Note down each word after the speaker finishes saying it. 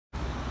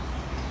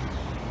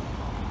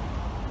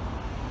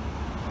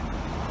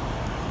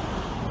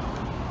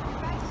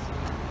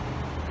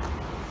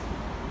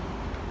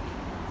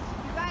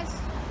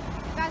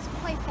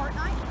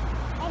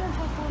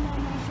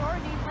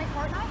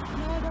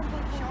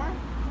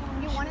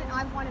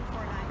I've wanted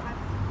Fortnite.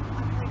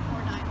 I've played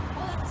Fortnite.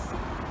 Oh, that's sick.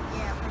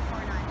 Yeah,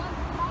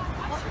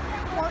 I played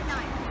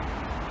Fortnite.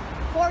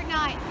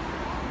 Fortnite.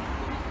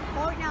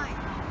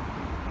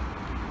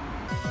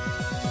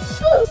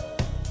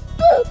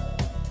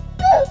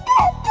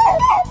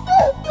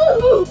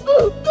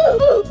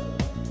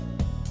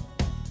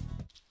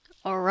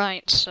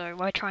 Alright, so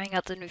we're trying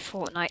out the new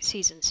Fortnite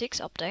Season 6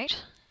 update.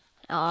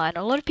 And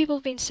a lot of people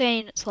have been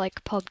saying it's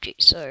like PUBG,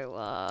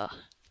 so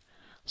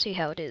see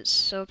how it is.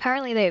 So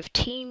apparently they have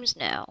teams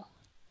now.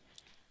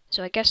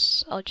 So I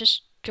guess I'll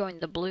just join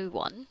the blue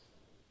one.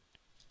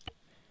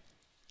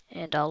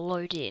 And I'll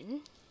load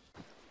in.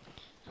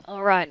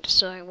 Alright,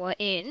 so we're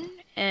in,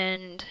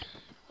 and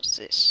what's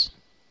this?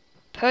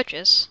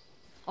 Purchase?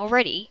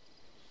 Already?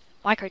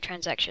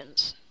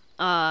 Microtransactions.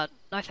 No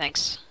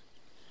thanks.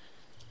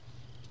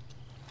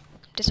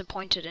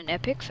 Disappointed in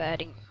Epic for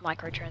adding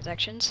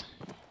microtransactions.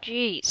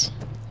 Jeez.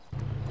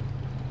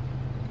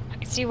 I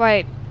can see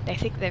why they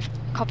think they've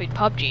copied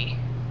PUBG.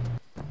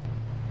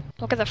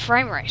 Look at the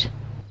frame rate.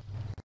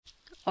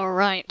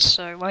 Alright,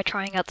 so we're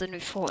trying out the new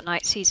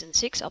Fortnite Season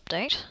 6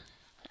 update.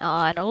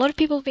 And a lot of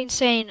people have been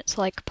saying it's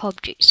like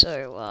PUBG,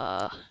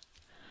 so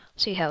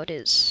see how it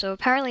is. So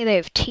apparently they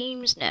have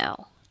teams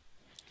now.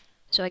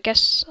 So I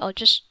guess I'll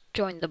just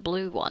join the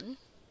blue one.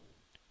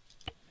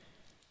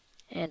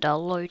 And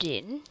I'll load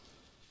in.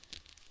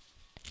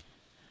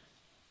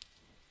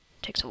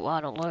 Takes a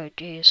while to load,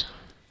 jeez.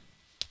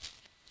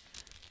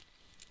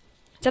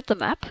 Is that the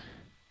map?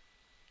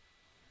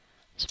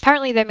 So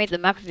apparently they made the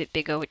map a bit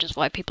bigger, which is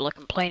why people are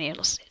complaining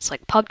it's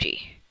like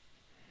PUBG.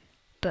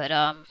 But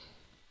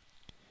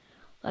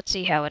let's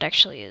see how it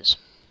actually is.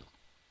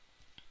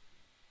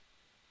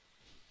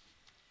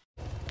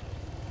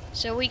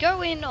 So we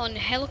go in on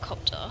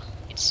helicopter,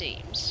 it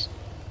seems.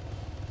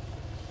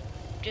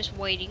 Just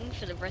waiting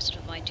for the rest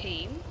of my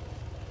team.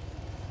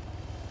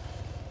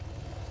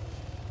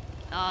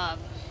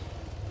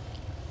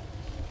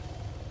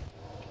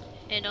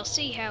 And I'll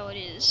see how it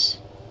is.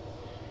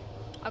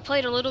 I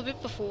played a little bit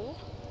before.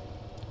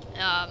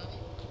 I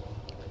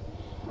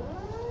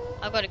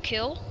got a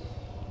kill.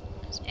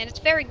 And it's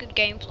very good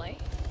gameplay.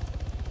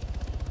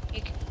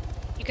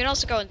 You can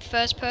also go in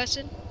first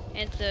person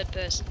and third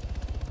person.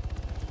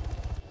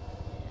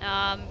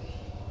 Yeah,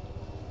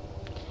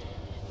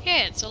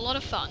 it's a lot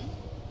of fun.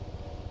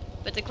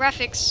 But the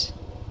graphics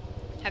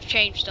have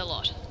changed a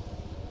lot.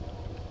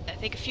 I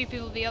think a few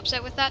people will be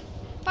upset with that,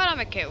 but I'm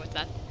okay with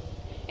that.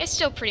 It's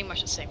still pretty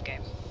much the same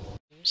game.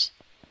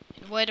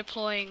 And we're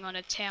deploying on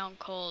a town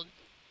called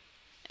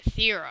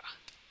Arma.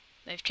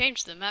 They've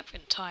changed the map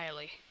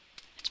entirely.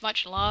 It's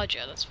much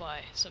larger, that's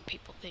why some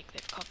people think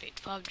they've copied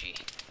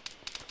PUBG.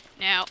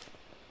 Now,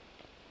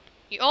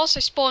 you also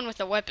spawn with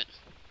a weapon.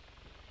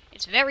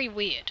 It's very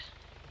weird.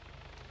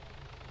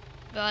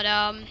 But,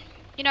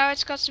 you know,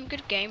 it's got some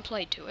good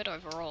gameplay to it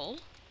overall.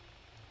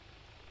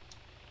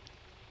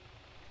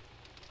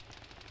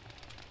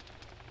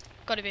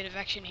 Got a bit of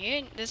action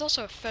here. There's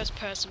also a first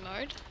person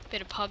mode.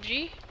 Bit of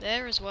PUBG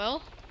there as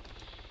well.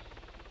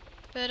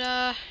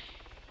 But,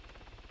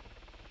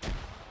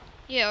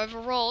 yeah,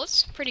 overall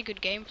it's pretty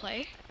good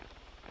gameplay.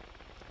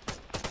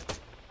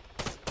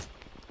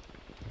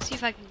 See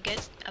if I can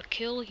get a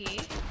kill here.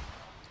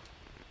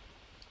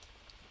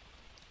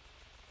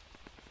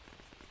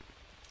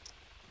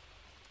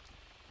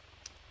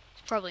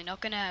 It's probably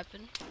not gonna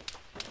happen.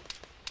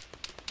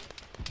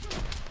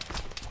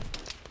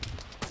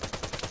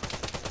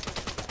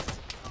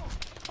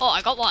 Oh,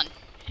 I got one,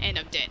 and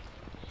I'm dead.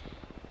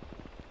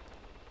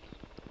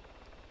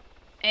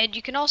 And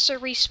you can also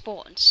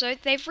respawn, so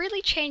they've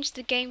really changed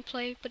the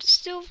gameplay, but it's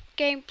still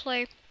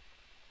gameplay.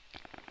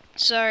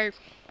 So,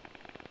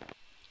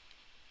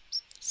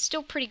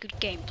 still pretty good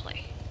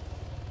gameplay.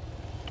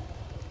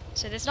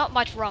 So there's not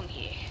much wrong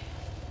here.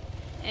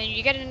 And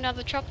you get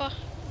another chopper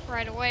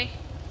right away.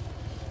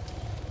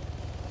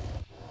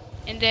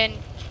 And then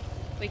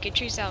we can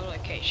choose our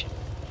location.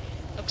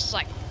 Looks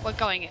like we're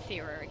going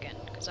Arma again,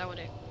 because I want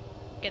to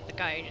get the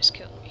guy who just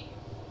killed me.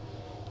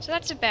 So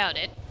that's about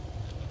it.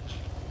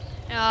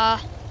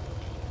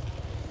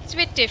 It's a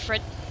bit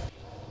different.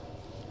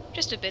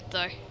 Just a bit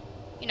though.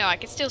 You know, I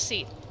can still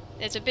see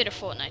there's a bit of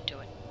Fortnite to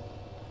it.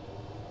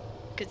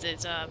 Because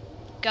there's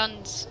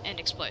guns and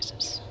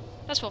explosives.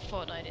 That's what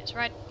Fortnite is,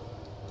 right?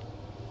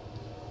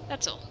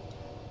 That's all.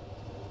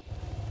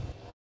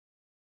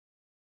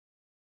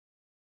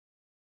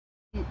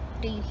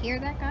 Do you hear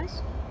that,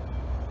 guys?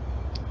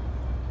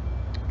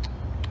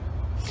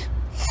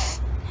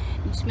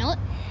 You smell it?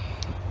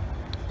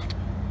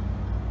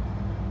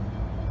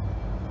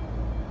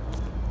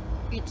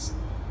 It's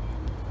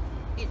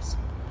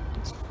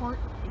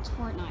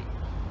Fortnite.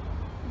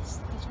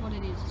 That's what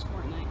it is. It's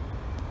Fortnite.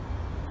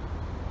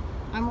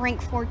 I'm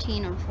rank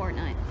 14 on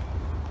Fortnite.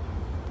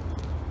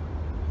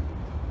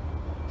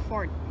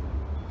 Fort.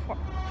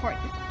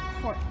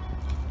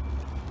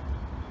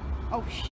 Oh,